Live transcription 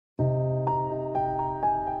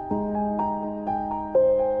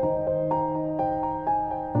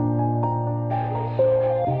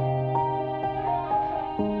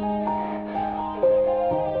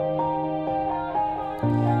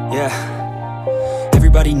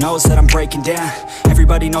Everybody knows that I'm breaking down.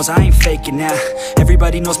 Everybody knows I ain't faking now.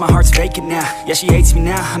 Everybody knows my heart's vacant now. Yeah, she hates me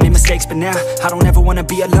now, I made mistakes but now I don't ever wanna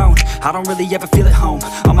be alone. I don't really ever feel at home.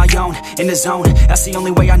 On my own, in the zone, that's the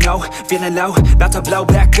only way I know. Feeling low, about to blow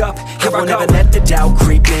back up. Here I won't ever let the doubt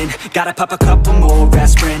creep in. Gotta pop a couple more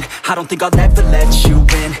aspirin. I don't think I'll ever let you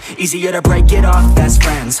in. Easier to break it off best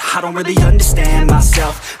friends. I don't really understand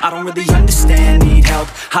myself. I don't really understand, need help.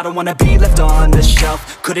 I don't wanna be left on the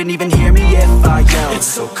shelf. Couldn't even hear me if I yelled. It's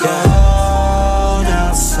so cold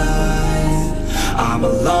outside, I'm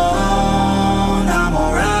alone, I'm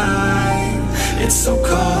alright. It's so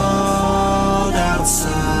cold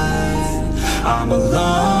outside, I'm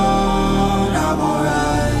alone, I'm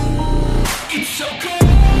alright. It's so cold.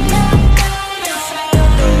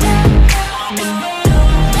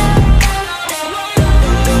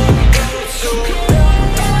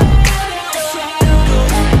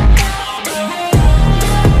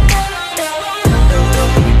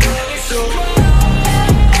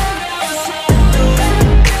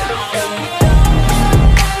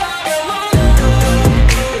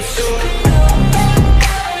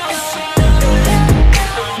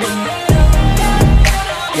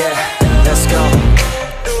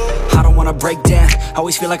 Break down,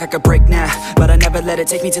 always feel like I could break now, but I never let it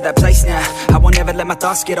take me to that place now. I won't ever let my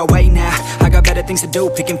thoughts get away now. I got better things to do,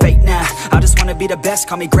 picking fate now. I just wanna be the best,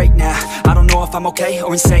 call me great now. I don't know if I'm okay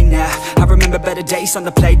or insane now. I remember better days on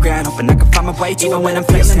the playground, hoping I can find my way. Even when I'm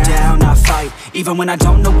feeling down, I fight. Even when I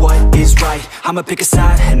don't know what is right, I'ma pick a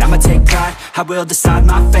side and I'ma take pride. I will decide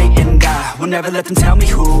my fate and I will never let them tell me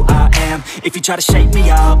who I am. If you try to shape me,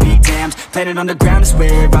 I'll be damned. Planet on the ground is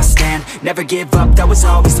where I stand. Never give up, that was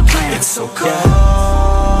always the plan. It's so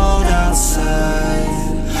cold outside,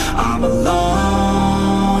 I'm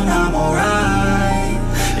alone, I'm alright.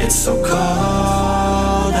 It's so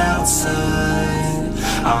cold outside,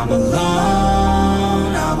 I'm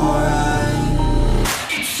alone, I'm alright.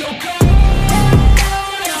 It's so cold.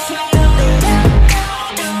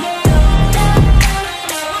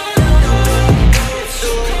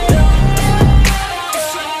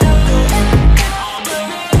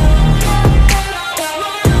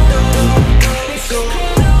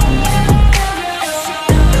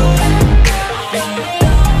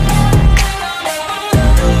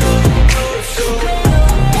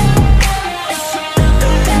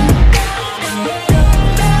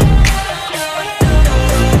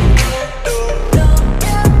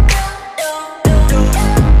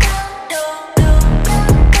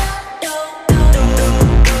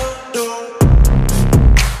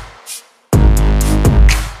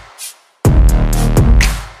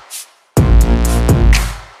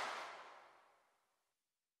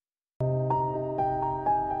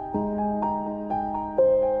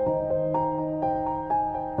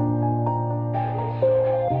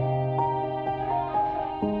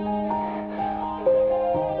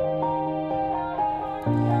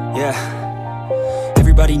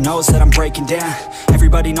 Everybody knows that I'm breaking down.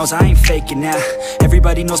 Everybody knows I ain't faking now.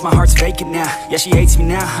 Everybody knows my heart's vacant now. Yeah, she hates me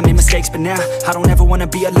now, I made mistakes but now I don't ever wanna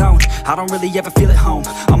be alone. I don't really ever feel at home.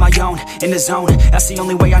 On my own, in the zone, that's the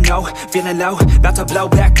only way I know. Feeling low, about to blow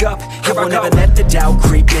back up. Here I won't ever let the doubt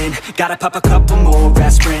creep in. Gotta pop a couple more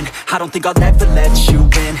aspirin. I don't think I'll ever let you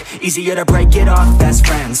in. Easier to break it off best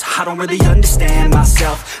friends. I don't really understand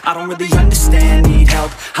myself. I don't really understand, need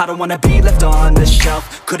help. I don't wanna be left on the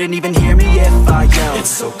shelf. Couldn't even hear me if I yelled. It's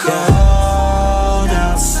so cold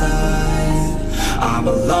outside, I'm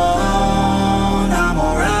alone, I'm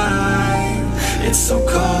alright. It's so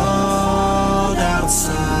cold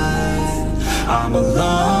outside, I'm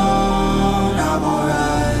alone, I'm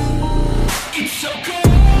alright. It's so cold.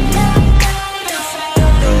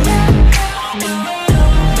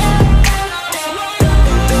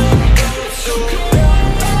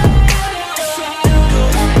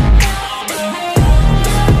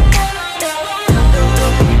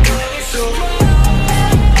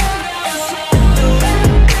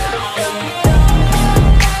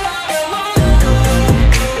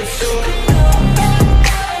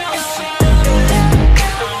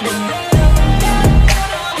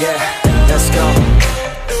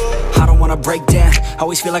 Break down,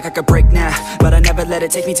 always feel like I could break now, but I never let it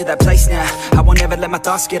take me to that place now. I won't ever let my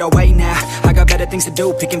thoughts get away now. I got better things to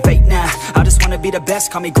do, picking fate now. I just wanna be the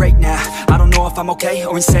best, call me great now. I don't know if I'm okay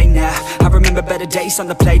or insane now. I remember better days on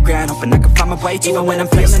the playground, hoping I can find my way. Even when I'm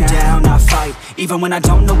feeling down, I fight. Even when I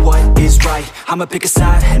don't know what is right, I'ma pick a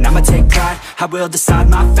side and I'ma take pride. I will decide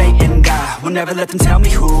my fate and I will never let them tell me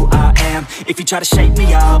who I am. If you try to shape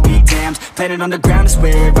me, I'll be damned. Planet on the ground is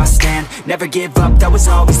where I stand. Never give up, that was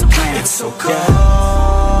always the plan. It's so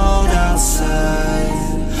cold outside,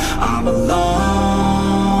 I'm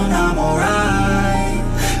alone, I'm alright.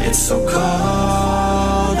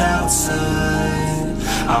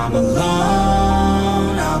 I'm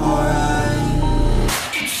alone, I'm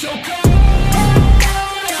alright. It's so cold.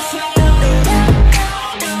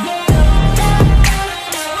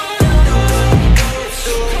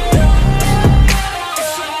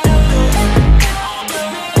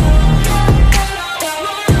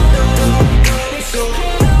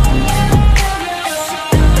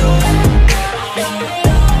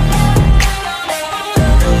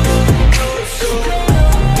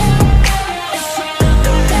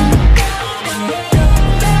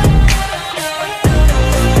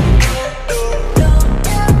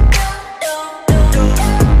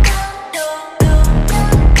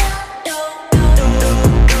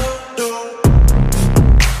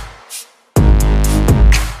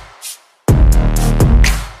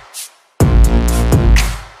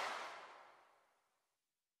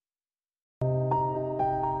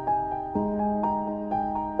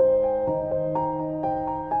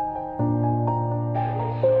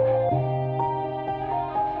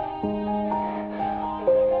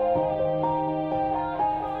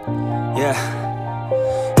 Yeah,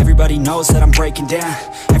 everybody knows that I'm breaking down.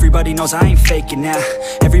 Everybody knows I ain't faking now.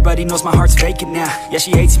 Everybody knows my heart's vacant now. Yeah,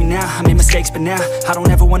 she hates me now, I made mistakes, but now I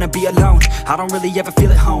don't ever wanna be alone. I don't really ever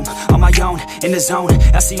feel at home. On my own, in the zone,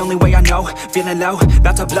 that's the only way I know. Feeling low,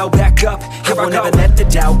 about to blow back up. I won't ever let the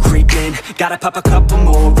doubt creep in. Gotta pop a couple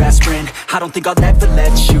more aspirin. I don't think I'll ever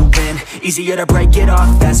let you in. Easier to break it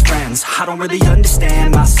off best friends. I don't really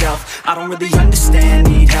understand myself. I don't really understand,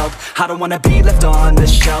 need help. I don't wanna be left on the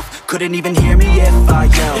shelf. Couldn't even hear me if I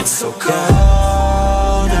yelled. It's so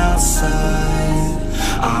cold outside.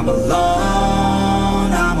 I'm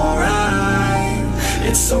alone, I'm alright.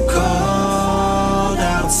 It's so cold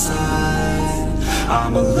outside.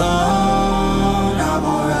 I'm alone, I'm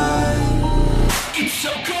alright. It's so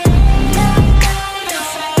cold.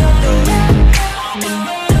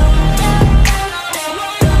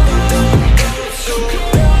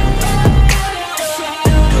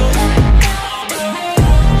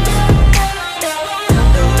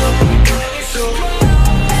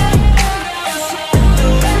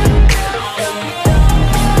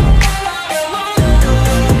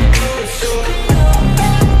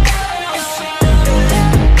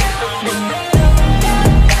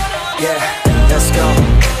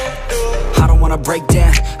 Break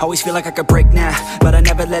down, always feel like I could break now, but I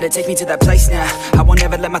never let it take me to that place now. I won't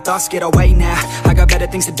ever let my thoughts get away now. I got better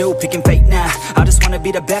things to do, picking fate now. I just wanna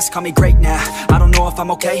be the best, call me great now. I don't know if I'm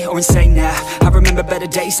okay or insane now. I remember better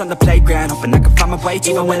days on the playground, hoping I can find my way to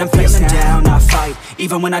even when I'm feeling down, I fight.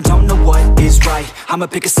 Even when I don't know what is right, I'ma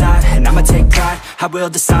pick a side and I'ma take pride. I will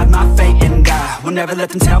decide my fate and I will never let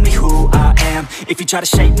them tell me who I am. If you try to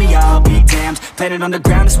shake me, I'll be damned. Planet on the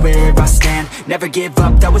ground is where I stand. Never give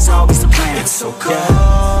up, that was always the plan. It's so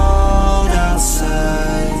cold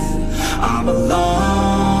outside. I'm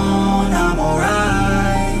alone, I'm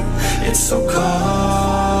alright. It's so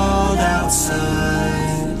cold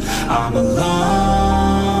outside. I'm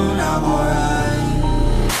alone, I'm alright.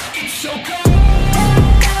 It's so cold.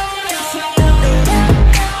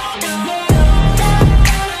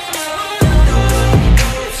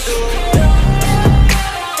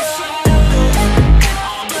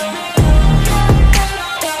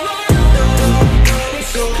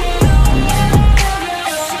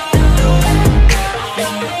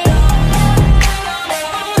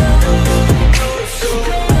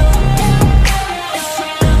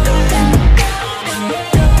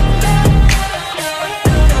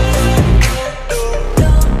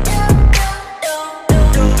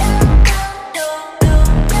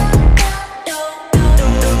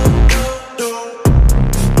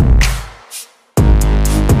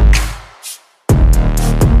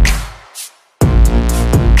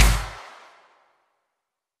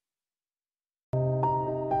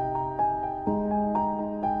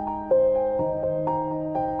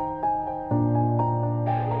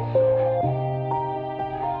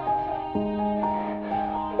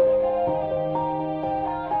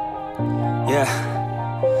 Yeah,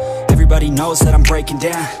 everybody knows that I'm breaking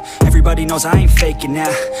down. Everybody knows I ain't faking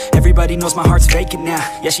now. Everybody knows my heart's vacant now.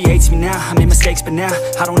 Yeah, she hates me now, I made mistakes, but now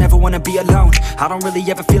I don't ever wanna be alone. I don't really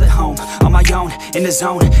ever feel at home. On my own, in the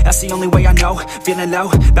zone, that's the only way I know. Feeling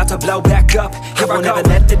low, about to blow back up. I won't ever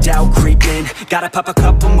let the doubt creep in. Gotta pop a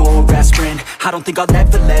couple more aspirin. I don't think I'll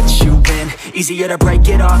ever let you in. Easier to break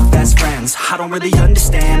it off best friends. I don't really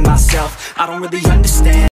understand myself. I don't really understand